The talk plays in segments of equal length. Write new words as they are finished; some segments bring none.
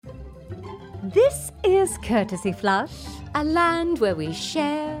This is Courtesy Flush, a land where we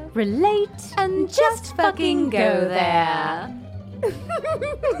share, relate, and just fucking go there.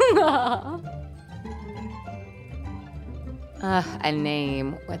 A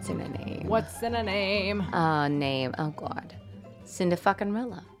name. What's in a name? What's in a name? Name. Oh, God.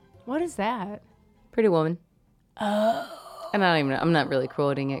 Cinderfucking-rella. What is that? Pretty Woman. Oh. And I'm not really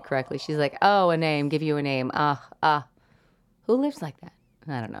quoting it correctly. She's like, oh, a name. Give you a name. Who lives like that?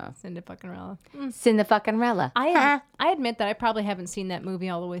 I don't know. Cinderfucking-rella. Cinderfucking-rella. I admit that I probably haven't seen that movie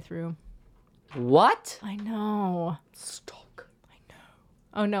all the way through. What? I know. Stuck. I know.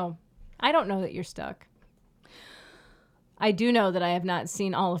 Oh, no. I don't know that you're stuck. I do know that I have not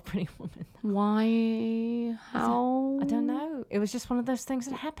seen all of Pretty Woman. Why? How? I don't know. It was just one of those things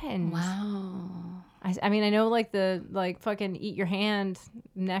that happened. Wow. I mean, I know like the fucking eat your hand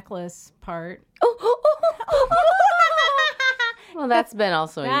necklace part. Well, that's been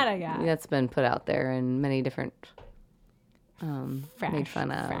also That I got. That's been put out there in many different made fun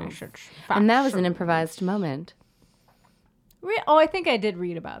of. And that was an improvised moment. I think I did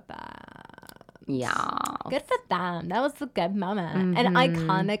read about that. Yeah. Good for them. That was a good moment. An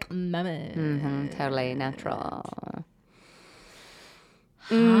iconic moment. Totally natural.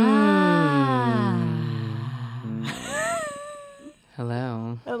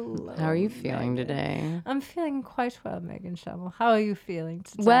 Hello. Hello. How are you feeling today? I'm feeling quite well, Megan Shovel. How are you feeling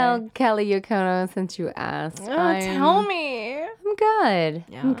today? Well, Kelly Yokono, since you asked. Tell me. I'm good.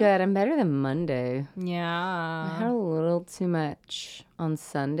 Yeah? I'm good. I'm better than Monday. I Yeah. had a little too much on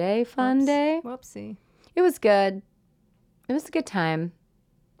Sunday. Fun day. Whoopsie. It was good. It was a good time.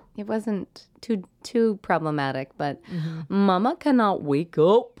 It wasn't too problematic, but Mama cannot wake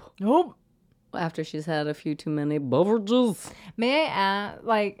up Nope. after she's had a few too many beverages. May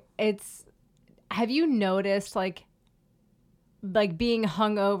I ask, have you noticed like being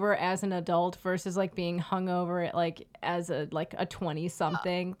hungover as an adult versus like being hungover as a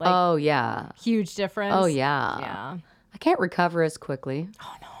 20-something? Oh, yeah. Huge difference. Oh, yeah. Yeah. I can't recover as quickly.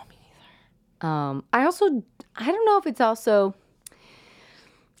 Oh no, me neither. I don't know if it's also,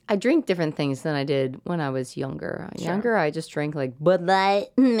 I drink different things than I did when I was younger. Younger, I just drank like Bud Light,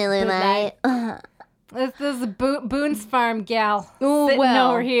 Miller Lite. This is Boone's Farm gal Oh, sitting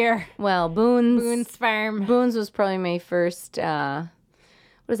well. over here. Well, Boone's Farm. Boone's was probably my first, what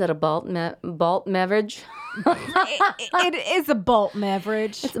is that, a malt beverage? It is a malt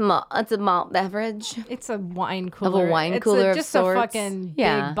beverage. It's a malt beverage. It's a wine cooler. Of a wine cooler of just sorts. a fucking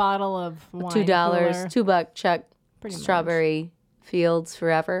Yeah. big bottle of wine. $2, cooler. $2 Chuck Pretty much. Strawberry Fields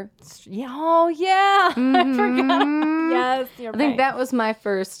Forever. Yeah, oh yeah, I forgot. Yes, you're I think right. that was my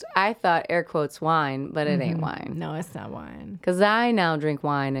first, I thought air quotes wine, but it ain't wine. No, it's not wine. Because I now drink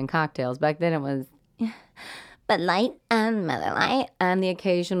wine and cocktails. Back then it was Bud Light and Miller Lite. And the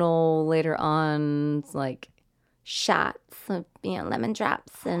occasional later on, like shots of, lemon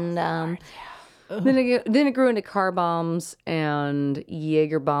drops. And then it grew into car bombs and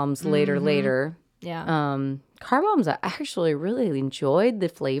Jaeger bombs later. Yeah. Car bombs, I actually really enjoyed the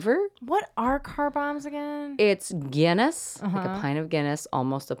flavor. What are car bombs again? It's Guinness, like a pint of Guinness,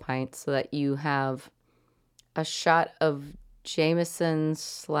 almost a pint, so that you have a shot of Jameson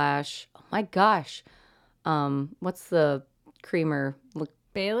 / oh my gosh, what's the creamer?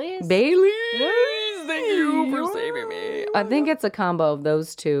 Bailey's? Bailey's. Thank you for saving me. I think it's a combo of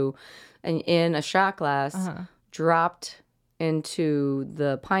those two, and in a shot glass, dropped into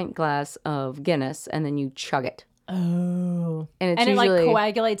the pint glass of Guinness, and then you chug it. Oh. And it usually,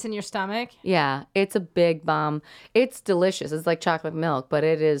 coagulates in your stomach? yeah, it's a big bomb. It's delicious. It's like chocolate milk, but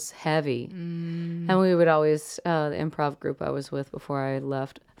it is heavy. And we would always, the improv group I was with before I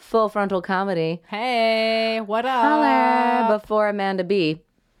left, Full Frontal Comedy. Hey, what up? Holler, before Amanda B.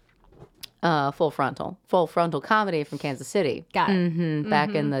 Full Frontal Comedy from Kansas City. Got it.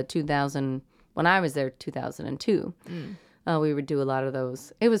 Back in the 2000, when I was there, 2002. We would do a lot of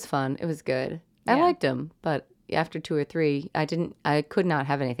those. It was fun. It was good. I liked them, but after 2 or 3, I could not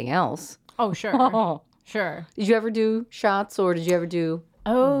have anything else. Oh, sure. Sure. Did you ever do shots, or did you ever do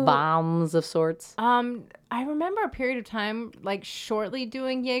bombs of sorts? I remember a period of time, like shortly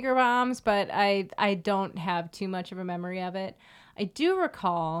doing Jaeger bombs, but I don't have too much of a memory of it. I do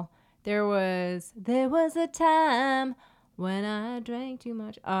recall there was a time when I drank too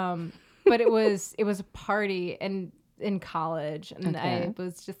much. But it was a party in college, and I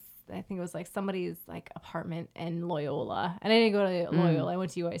think it was like somebody's like apartment in Loyola, and I didn't go to Loyola. I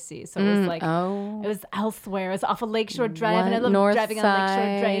went to UIC, so it was like it was elsewhere. It was off of Lakeshore Drive, and I loved driving on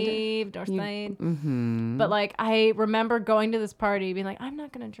Lakeshore Drive, North Side. But like I remember going to this party, being like, I'm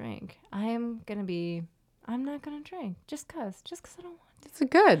not gonna drink. I'm not gonna drink just cause I don't want That's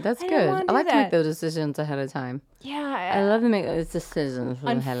good. That's didn't good. wanna I do like to make that. those decisions ahead of time. Yeah. I love to make those decisions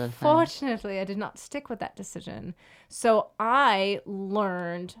ahead of time. Unfortunately, I did not stick with that decision. So I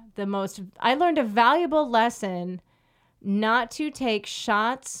learned a valuable lesson not to take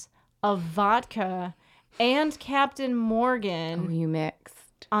shots of vodka and Captain Morgan Oh, you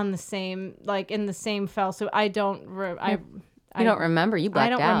mixed. on the same, like in the same fell. So I don't, You don't remember. You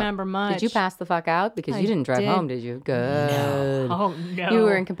blacked out. I don't remember much. Did you pass the fuck out? Because you didn't drive did. home, did you? Good. Oh no. You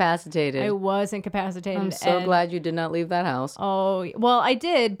were incapacitated. I was incapacitated. I'm so and- glad you did not leave that house. Oh, well, I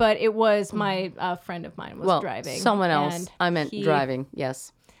did, but it was my friend of mine was driving. Someone else. and I meant he- driving.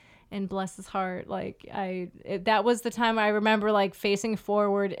 Yes. And bless his heart, that was the time I remember like facing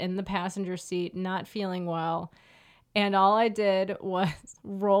forward in the passenger seat, not feeling well. And all I did was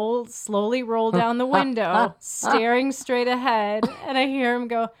slowly roll down the window, staring straight ahead. And I hear him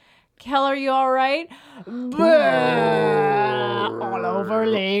go, "Kel, are you all right?" All over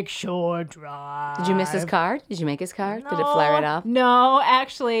Lakeshore Drive. Did you miss his card? Did you make his card? Did it fly right off? No,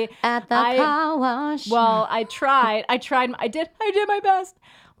 actually. At the car wash. Well, I tried. I did my best.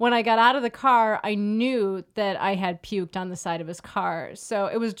 When I got out of the car, I knew that I had puked on the side of his car. So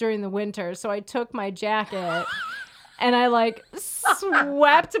it was during the winter. So I took my jacket and I like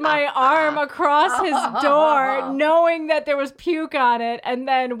swept my arm across his door, knowing that there was puke on it. And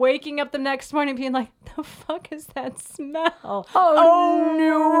then waking up the next morning being like, the fuck is that smell? Oh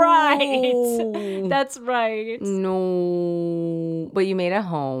no. Right. That's right. No. But you made it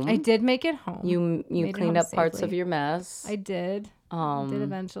home. I did make it home. You Made it cleaned home up parts safely. of your mess. I did. Did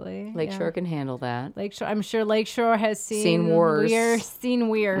eventually. Lakeshore yeah. can handle that. Lakeshore. I'm sure Lakeshore has Seen worse. Seen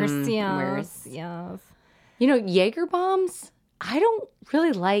worse. Yes. worse. Yes. You know, Jaeger bombs, I don't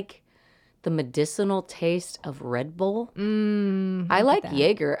really like the medicinal taste of Red Bull. I like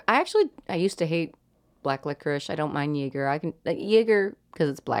Jaeger. I used to hate black licorice. I don't mind Jaeger. I can like Jaeger because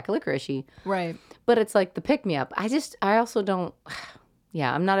it's black licoricey, Right. but it's like the pick me up. I also don't.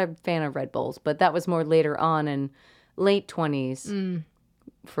 Yeah, I'm not a fan of Red Bulls, but that was more later on in late 20s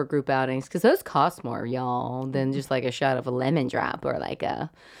for group outings because those cost more, y'all, than just like a shot of a lemon drop or like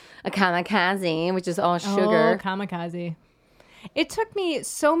a kamikaze, which is all sugar. Oh, kamikaze. It took me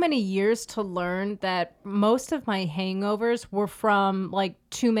so many years to learn that most of my hangovers were from like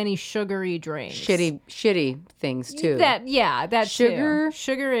too many sugary drinks. Shitty things too. That Sugar? too.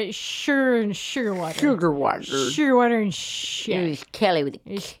 Sugar and sugar water. Sugar water. Sugar water and shit. It was Kelly with a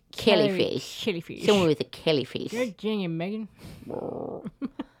Kelly face. Kelly face. Someone with a Kelly face. Good dang it, Megan. You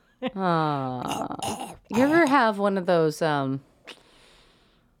ever have one of those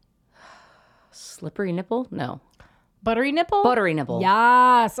slippery nipple? No. Buttery nipple? Buttery nipple.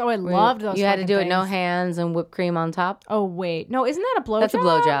 Yes. Oh, I loved those. You had to fucking do it no things. hands and whipped cream on top. Oh, wait. No, isn't that a blowjob? That's a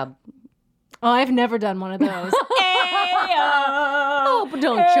blowjob. Oh, I've never done one of those. Oh, but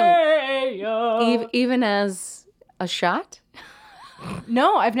don't choke. Even as a shot?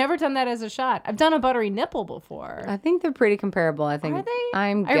 No, I've never done that as a shot. I've done a buttery nipple before. I think they're pretty comparable. I think. Are they?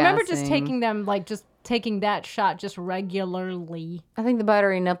 I remember just taking them, like just taking that shot just regularly. I think the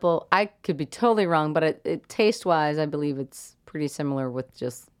buttery nipple, I could be totally wrong, but it taste-wise, I believe it's pretty similar with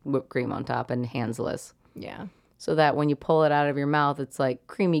just whipped cream on top and handsless. Yeah. So that when you pull it out of your mouth, it's like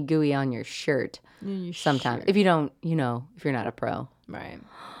creamy gooey on your shirt sometimes. If you don't, if you're not a pro. Right.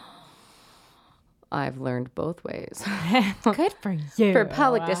 I've learned both ways. Good for you. For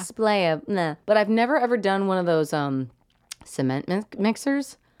public display of, nah. But I've never ever done one of those cement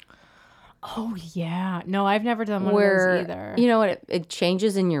mixers. Oh, yeah. No, I've never done one where, of those either. you know what, it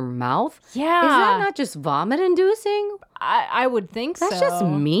changes in your mouth. Yeah. Is that not just vomit inducing? I would think That's so. just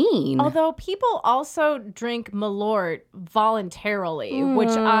mean. Although people also drink Malort voluntarily, which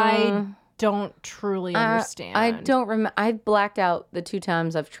I don't truly understand. I don't remember. I blacked out the 2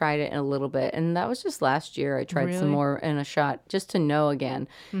 times I've tried it in a little bit, and that was just last year. I tried some Really? more in a shot just to know again,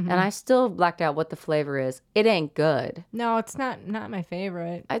 and I still blacked out what the flavor is. It ain't good. No, it's not my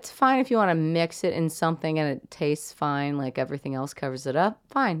favorite. It's fine if you want to mix it in something and it tastes fine, like everything else covers it up.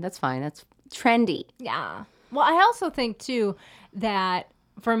 Fine, that's fine. That's trendy. Yeah. Well, I also think too that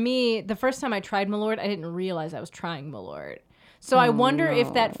for me, the first time I tried Malort, I didn't realize I was trying Malort. So I wonder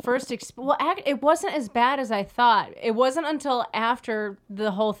if that first it wasn't as bad as I thought. It wasn't until after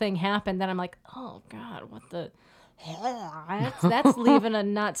the whole thing happened that I'm like, oh God, what the that's leaving a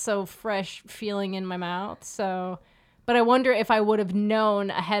not so fresh feeling in my mouth. So, but I wonder if I would have known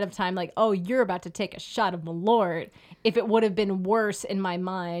ahead of time, like, oh, you're about to take a shot of Malort, if it would have been worse in my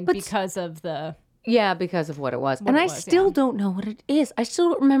mind because of the. Yeah, because of what it was. And it I was, still yeah. don't know what it is. I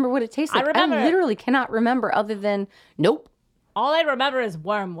still don't remember what it tastes like. remember it. Literally cannot remember other than, nope. All I remember is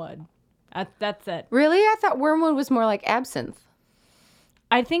wormwood. That's it. Really? I thought wormwood was more like absinthe.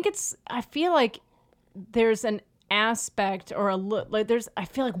 I feel like there's an aspect or I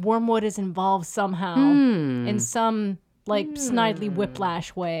feel like wormwood is involved somehow in some like snidely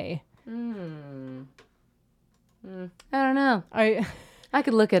whiplash way. I don't know. I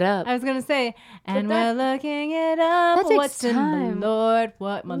could look it up. I was gonna say, and we're looking it up. that takes What's in time. my lord?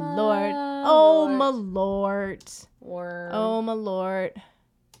 What my lord? Oh my lord! Worm. Oh my lord!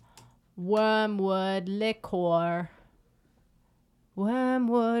 Wormwood liquor.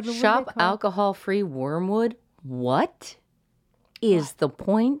 Wormwood Shop liquor. alcohol-free wormwood? What is the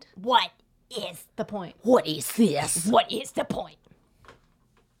point? What is the point? What is this? What is the point?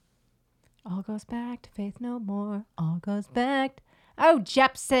 All goes back to Faith No More. All goes back. Oh,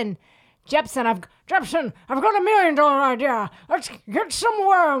 Jepson, I've got $1 million idea. Let's get some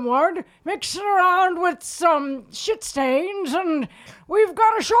wormwood, mix it around with some shit stains, and we've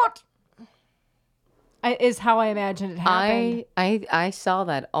got a shot. Is how I imagined it happened. I saw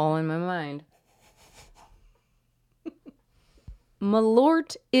that all in my mind.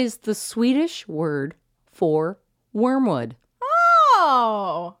 Malort is the Swedish word for wormwood.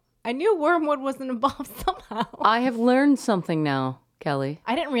 Oh, I knew wormwood wasn't involved somehow. I have learned something now, Kelly.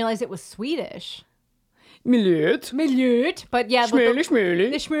 I didn't realize it was Swedish. Malort. But yeah, the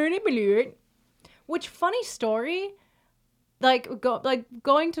Schmurly. Schmurly. Which funny story?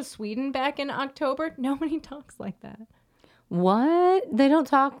 Going to Sweden back in October, nobody talks like that. What? They don't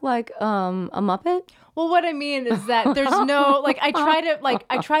talk like a Muppet? Well, what I mean is that there's no I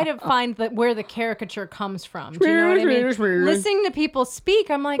try to find where the caricature comes from. Do you know what I mean? Listening to people speak,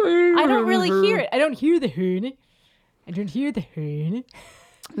 I'm like, I don't really hear it. I don't hear the hoon. I don't hear the hoon.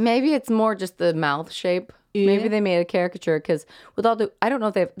 Maybe it's more just the mouth shape. Yeah. Maybe they made a caricature because with all the, I don't know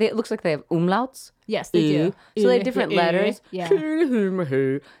if it looks like they have umlauts. Yes, they do. So they have different letters. Yeah.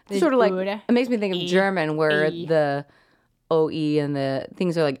 It's sort of like, it makes me think of German where the OE and the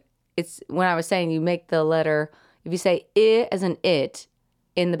things are like, it's when I was saying you make the letter, if you say I as an it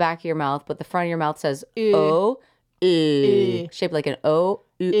in the back of your mouth, but the front of your mouth says O, shaped like an O,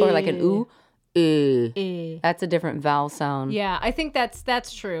 or like an U. That's a different vowel sound. Yeah, I think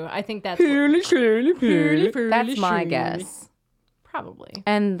that's true. I think that's That's my guess. Probably.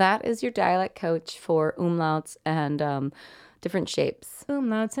 And that is your dialect coach for umlauts and different shapes.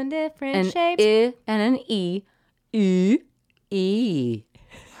 Umlauts and different An shapes. I and an E. E.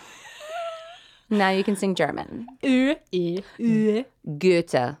 Now you can sing German. Goethe.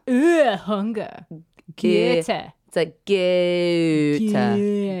 Hunger. Goethe. Goethe. It's like Goethe.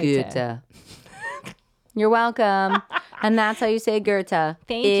 Goethe. Goethe. You're welcome. And that's how you say Goethe.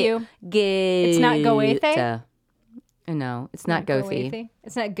 Thank you. Goethe. It's not Goethe? No, it's not Goethe.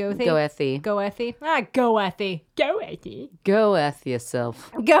 It's not Goethe. Goethe. Goethe. Ah, Goethe. Goethe. Goethe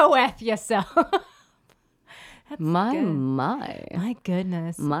yourself. Goethe yourself. My. My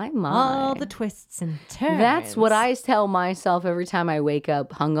goodness. My. All the twists and turns. That's what I tell myself every time I wake up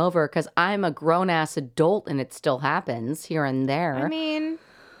hungover because I'm a grown-ass adult and it still happens here and there. I mean,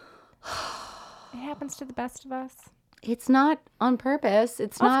 it happens to the best of us. It's not on purpose.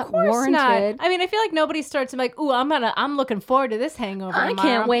 It's not Of course warranted. not. I mean, I feel like nobody starts to like, ooh, I'm looking forward to this hangover I tomorrow.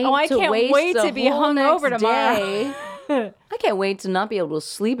 can't wait I to can't waste wait the to be whole hungover next tomorrow. day. I can't wait to not be able to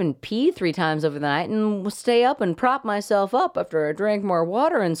sleep and pee 3 times over the night and stay up and prop myself up after I drank more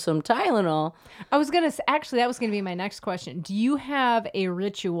water and some Tylenol. I was gonna actually that was gonna be my next question. Do you have a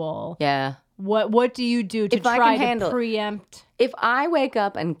ritual? Yeah. What do you do to If I try can to handle it. preempt? If I wake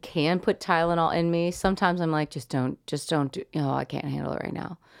up and can put Tylenol in me, sometimes I'm like, just don't do, I can't handle it right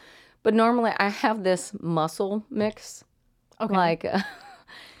now. But normally I have this muscle mix. Okay. Like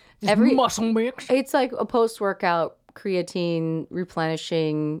Every muscle mix. it's like a post-workout creatine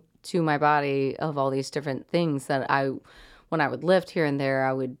replenishing to my body of all these different things that when I would lift here and there,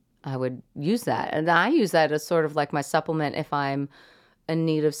 I would use that. And I use that as sort of like my supplement if I'm in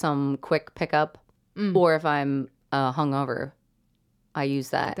need of some quick pickup or if I'm hungover. I use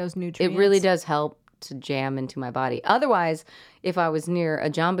that. Those nutrients. It really does help to jam into my body. Otherwise, if I was near a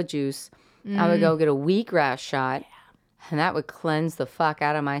Jamba Juice, I would go get a wheatgrass shot. And that would cleanse the fuck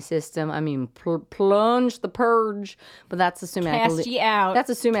out of my system. I mean, plunge the purge. But that's assuming I can Cast ye out. That's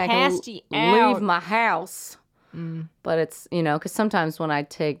assuming I Cast can ye out. leave my house. But it's, because sometimes when I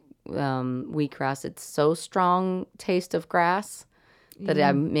take wheatgrass, it's so strong taste of grass that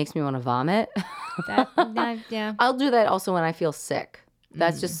it makes me want to vomit. Yeah. I'll do that also when I feel sick.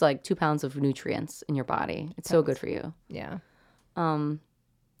 That's just like 2 pounds of nutrients in your body. It's so good for you. Yeah. And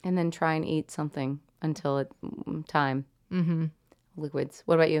then try and eat something until it time. Mm-hmm. Liquids.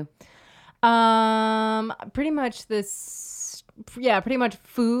 What about you? Pretty much pretty much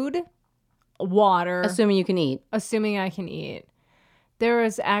food, water. Assuming you can eat. Assuming I can eat. There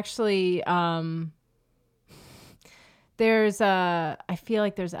was actually I feel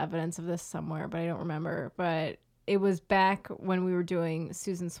like there's evidence of this somewhere, but I don't remember. But it was back when we were doing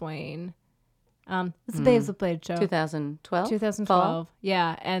Susan Swain. It's the Babes of Blade show. 2012? 2012.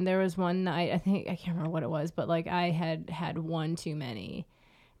 Yeah. And there was one night, I can't remember what it was, but like I had one too many.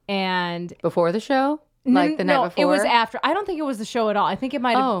 And Before the show? Like the night before? It was after. I don't think it was the show at all. I think it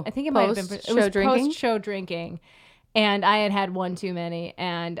might have been. It was post-show drinking. And I had one too many.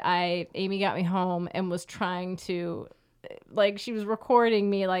 And Amy got me home and was trying to, like, she was recording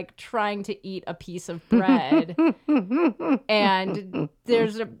me, like, trying to eat a piece of bread. And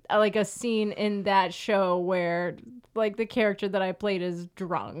there's a scene in that show where, like, the character that I played is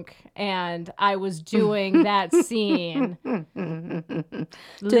drunk. And I was doing that scene. To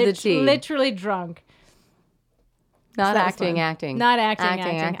the T. Literally drunk. Not So that was acting. Not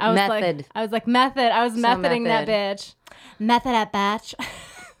acting. I was method. I was methoding that bitch. Method at batch.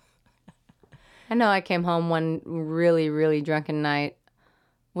 I know I came home one really, really drunken night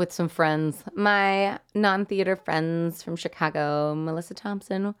with some friends. My non-theater friends from Chicago, Melissa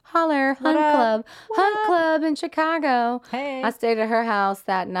Thompson, Holler, Hunt Club in Chicago. Hey. I stayed at her house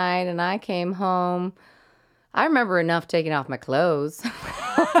that night and I came home. I remember enough taking off my clothes.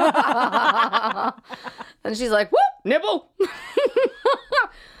 And she's like, whoop, nibble.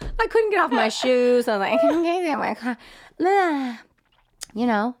 I couldn't get off my shoes. I was like, I can't get my car. You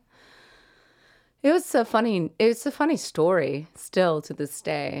know, it's a funny story still to this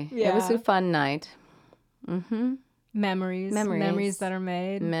day. Yeah. It was a fun night. Memories that are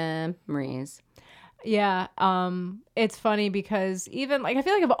made. Memories. Yeah. It's funny because even like I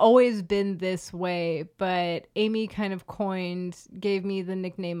feel like I've always been this way, but Amy kind of gave me the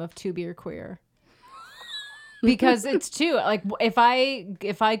nickname of Two Beer Queer. Because it's two. Like if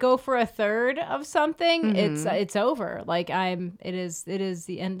I go for a third of something, it's over. Like it is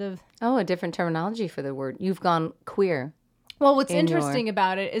the end of. Oh, a different terminology for the word. You've gone queer. Well, what's interesting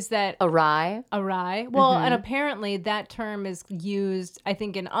about it is that awry. Well, and apparently that term is used, I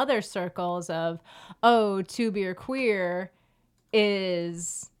think, in other circles of, to be queer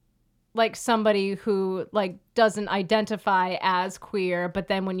is like somebody who like doesn't identify as queer, but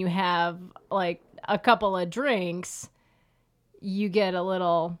then when you have like a couple of drinks, you get a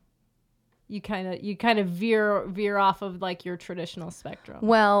little. You kind of veer off of like your traditional spectrum.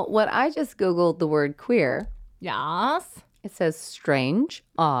 Well, what I just Googled the word queer. Yes. It says strange,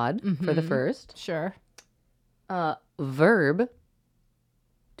 odd for the first. Sure. Verb,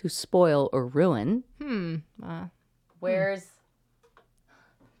 to spoil or ruin. Where's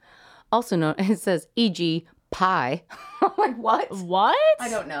also known, it says e.g. pie. Like what? What? I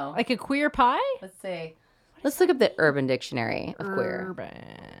don't know. Like a queer pie? Let's see. Let's look up the Urban Dictionary of queer.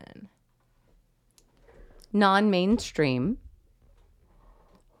 Urban. Non-mainstream.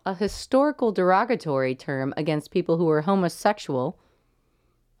 A historical derogatory term against people who are homosexual.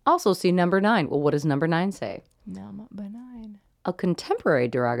 Also see number 9. Well, what does number 9 say? Number 9. A contemporary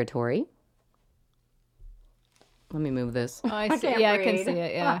derogatory. Let me move this. Oh, I see. Yeah, I can see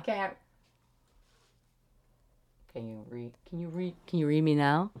it. Yeah. I can't. Can you read? Can you read me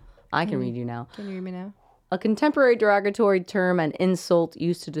now? I can read you now. Can you read me now? A contemporary derogatory term, an insult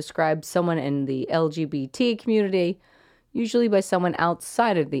used to describe someone in the LGBT community, usually by someone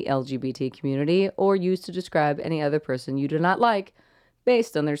outside of the LGBT community, or used to describe any other person you do not like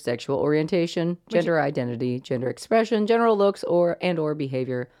based on their sexual orientation, gender identity, gender expression, general looks, or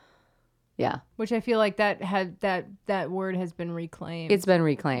behavior. Yeah. Which I feel like that word has been reclaimed. It's been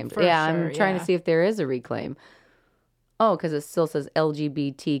reclaimed. For yeah, sure, I'm trying to see if there is a reclaim. Oh, because it still says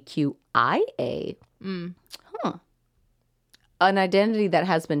LGBTQIA. Huh. An identity that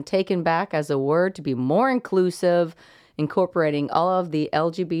has been taken back as a word to be more inclusive, incorporating all of the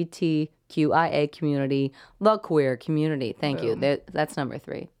LGBTQIA community, the queer community. Thank you. That's number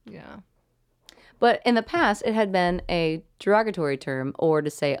 3. Yeah. But in the past, it had been a derogatory term, or to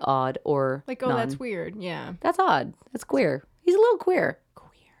say odd or Like, that's weird. Yeah. That's odd. That's queer. He's a little queer.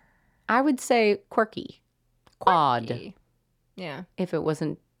 I would say quirky. Odd. Yeah. If it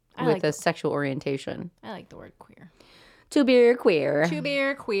wasn't with a sexual orientation. I like the word queer. To be queer. To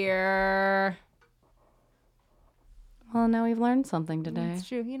be queer. Well, now we've learned something today. It's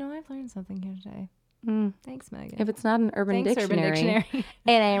true. I've learned something here today. Thanks, Megan. If it's not an Urban Dictionary, it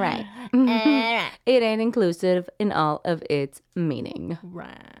ain't right. It ain't inclusive in all of its meaning.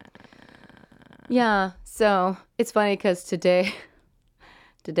 Right. Yeah. So it's funny because today,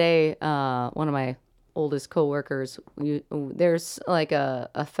 one of my oldest coworkers, there's like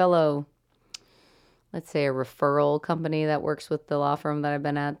a fellow, let's say a referral company that works with the law firm that I've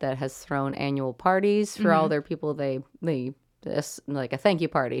been at that has thrown annual parties for all their people they this like a thank you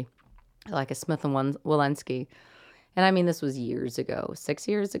party, like a Smith and Walensky. And I mean, this was years ago, 6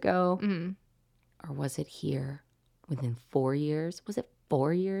 years ago. Or was it here within 4 years? Was it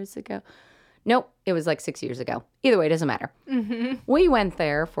 4 years ago? Nope, it was like 6 years ago. Either way, it doesn't matter. We went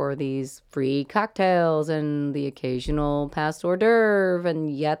there for these free cocktails and the occasional past hors d'oeuvre,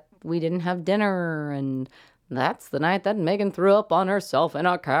 and yet we didn't have dinner. And that's the night that Megan threw up on herself in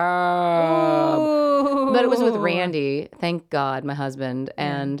a cab. Ooh. But it was with Randy, thank God, my husband.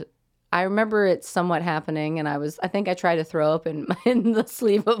 And I remember it somewhat happening, and I think I tried to throw up in the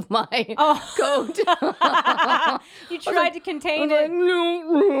sleeve of my coat. You tried to contain Like, it.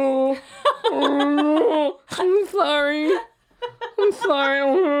 no, I'm sorry. I'm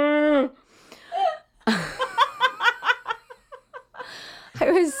sorry. I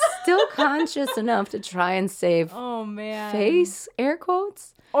was still conscious enough to try and save Oh man. face, air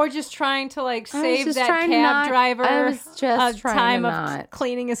quotes. Or just trying to like save just that trying cab not- driver I was just a trying time to of not.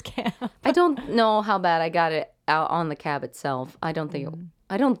 cleaning his cab. I don't know how bad I got it out on the cab itself. I don't think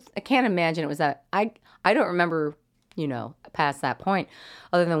I can't imagine it was that. I don't remember, past that point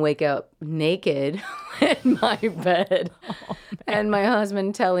other than wake up naked in my bed and my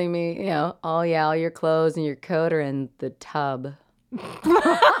husband telling me, oh yeah, all your clothes and your coat are in the tub.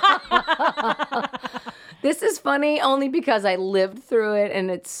 This is funny only because I lived through it,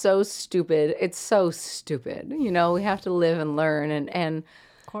 and it's so stupid. It's so stupid. We have to live and learn, and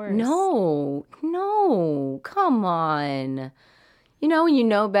Of course. no, come on. When you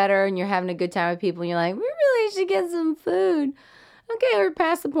know better and you're having a good time with people and you're like, we really should get some food. Okay, we're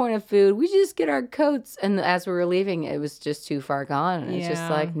past the point of food. We just get our coats. And as we were leaving, it was just too far gone. And it's just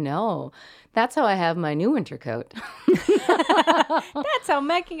Yeah. like, no. That's how I have my new winter coat. That's how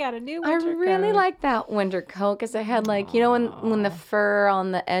Megan got a new I winter really coat. like that winter coat because I had like, when the fur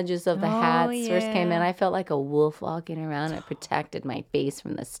on the edges of the hats first came in, yeah. I felt like a wolf walking around. It protected my face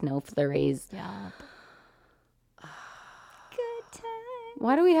from the snow flurries. Yup. Good time.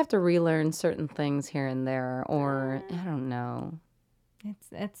 Why do we have to relearn certain things here and there? Or, I don't know.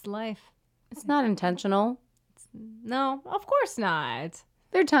 It's life. It's not intentional. No, of course not.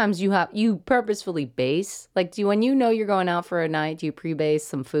 There are times you purposefully base. Like, when you're going out for a night, do you pre-base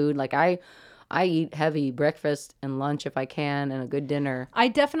some food? Like, I eat heavy breakfast and lunch if I can, and a good dinner. I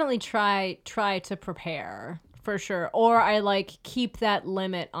definitely try to prepare for sure, or I like keep that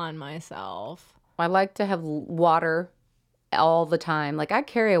limit on myself. I like to have water all the time. Like, I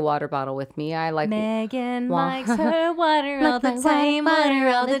carry a water bottle with me. I like Megan Wa- likes her water all Like the my time, water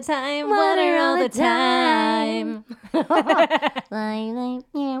all the time, water all the time.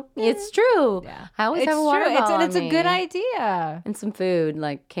 It's true. Yeah. I always It's have a water true. bottle It's on a good me. idea. And some food,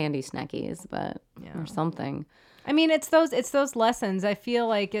 like candy snackies, but Yeah. or something. I mean, it's those lessons. I feel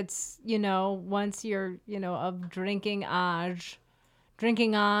like it's, once you're, of drinking age,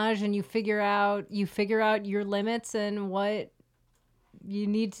 and you figure out your limits and what you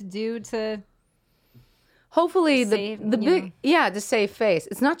need to do to Hopefully Save, the big to save face.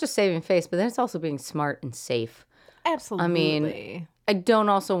 It's not just saving face, but then it's also being smart and safe. absolutely. I don't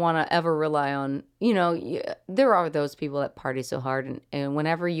also want to ever rely on, there are those people that party so hard, and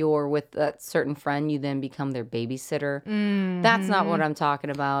whenever you're with that certain friend, you then become their babysitter. That's not what I'm talking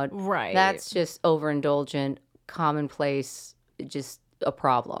about. Right. That's just overindulgent, commonplace, just a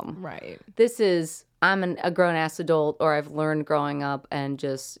problem. Right. This is, I'm a grown-ass adult, or I've learned growing up, and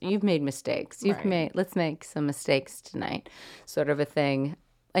just, you've made mistakes. Right. Let's make some mistakes tonight, sort of a thing.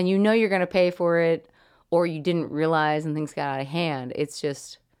 And you're going to pay for it, or you didn't realize and things got out of hand. It's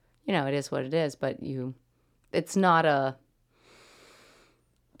just, it is what it is, but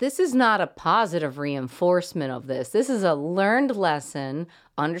this is not a positive reinforcement of this. This is a learned lesson.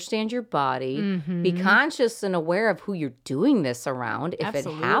 Understand your body. Be conscious and aware of who you're doing this around if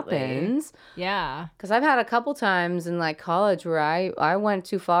Absolutely. it happens. Yeah. Because I've had a couple times in like college where I went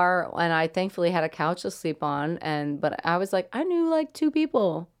too far, and I thankfully had a couch to sleep on. But I was like, I knew like 2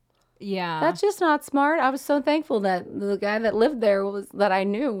 people. Yeah. That's just not smart. I was so thankful that the guy that lived there that I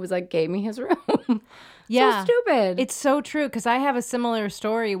knew was like gave me his room. Yeah. So stupid. It's so true because I have a similar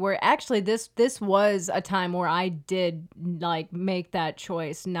story where actually this was a time where I did like make that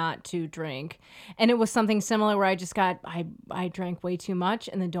choice not to drink, and it was something similar where I just I drank way too much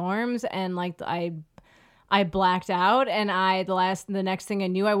in the dorms, and like I I blacked out, and the next thing I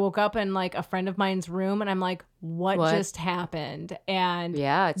knew, I woke up in like a friend of mine's room, and I'm like, what? Just happened? And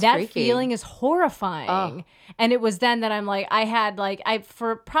it's that freaky. feeling is horrifying. And it was then that I'm like,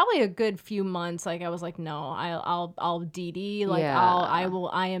 for probably a good few months, like I was like, no, I'll DD, like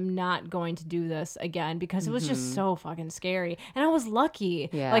I am not going to do this again, because it was just so fucking scary. And I was lucky.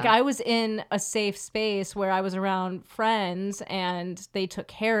 Yeah. Like I was in a safe space where I was around friends and they took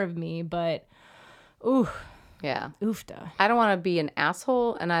care of me, but ooh. Yeah. Oofda. I don't want to be an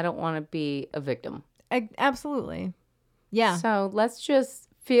asshole, and I don't want to be a victim. Absolutely. Yeah. So let's just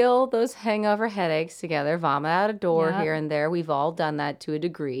feel those hangover headaches together, vomit out a door here and there. We've all done that to a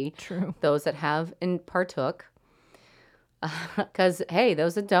degree. True. Those that have and partook. Because, hey,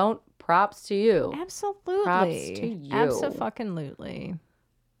 those that don't, props to you. Absolutely. Props to you. Abso-fucking-lutely.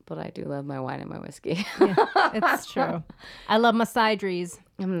 But I do love my wine and my whiskey. It's true. I love my cidres.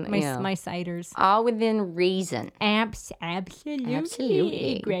 Yeah. My ciders. All within reason.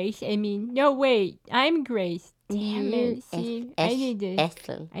 Absolutely. Grace. I mean, no, wait. I'm Grace. Damn it. See, I need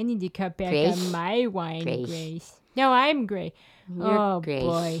to cut back on my wine, Grace. No, I'm Grace. You're Grace.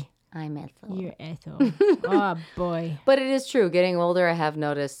 Boy. I'm Ethel. You're Ethel. Oh, boy. But it is true. Getting older, I have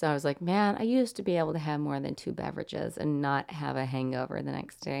noticed. I was like, man, I used to be able to have more than 2 beverages and not have a hangover the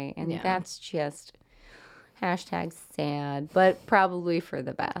next day. And that's just #sad, but probably for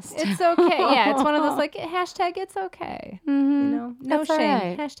the best. It's okay. Yeah, it's one of those like, #it's okay. You know, no That's all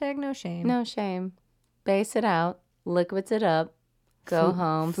shame. right. #no shame. No shame. Base it out. Liquids it up. Go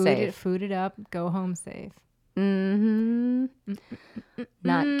home safe. Food it up. Go home safe.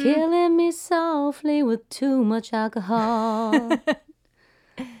 Not killing me softly with too much alcohol.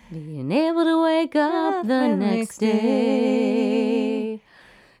 Being able to wake up the next day.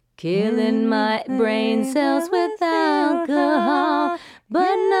 Killing my brain cells with alcohol,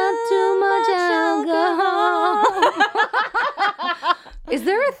 but not too much alcohol. Is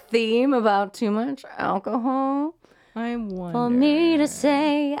there a theme about too much alcohol? I wonder. For me to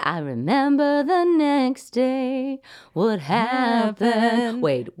say, I remember the next day. What happened?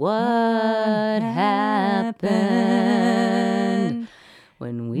 Wait, what happened?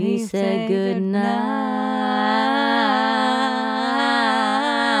 When we said goodnight.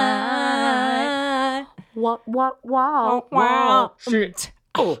 Wow. Shit.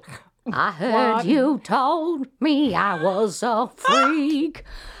 Oh, I heard you told me I was a freak.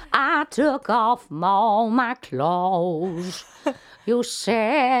 I took off all my clothes. You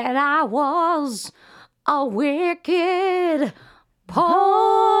said I was a wicked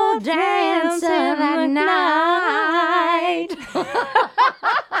pole dancer that night.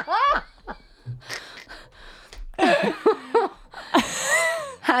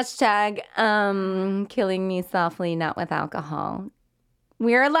 #killing me softly, not with alcohol.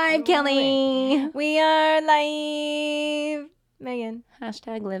 We're alive, Kelly. We are live. Megan.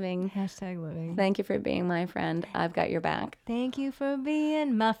 #living. #living. Thank you for being my friend. I've got your back. Thank you for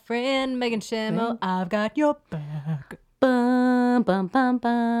being my friend, Megan Schimmel. I've got your back. Bum, bum, bum,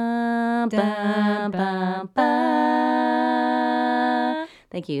 bum, bum, bum, bum.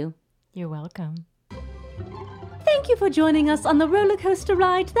 Thank you. You're welcome. Thank you for joining us on the roller coaster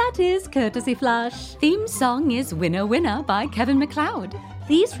ride that is Courtesy Flush. Theme song is Winner Winner by Kevin MacLeod.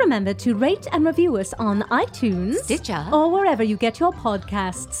 Please remember to rate and review us on iTunes, Stitcher, or wherever you get your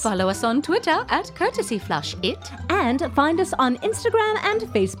podcasts. Follow us on Twitter at Courtesy Flush It. And find us on Instagram and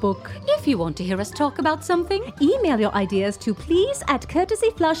Facebook. If you want to hear us talk about something, Email your ideas to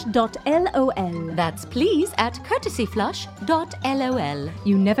please@courtesyflush.lol. that's please@courtesyflush.lol.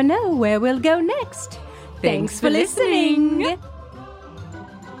 You never know where we'll go next. Thanks for listening.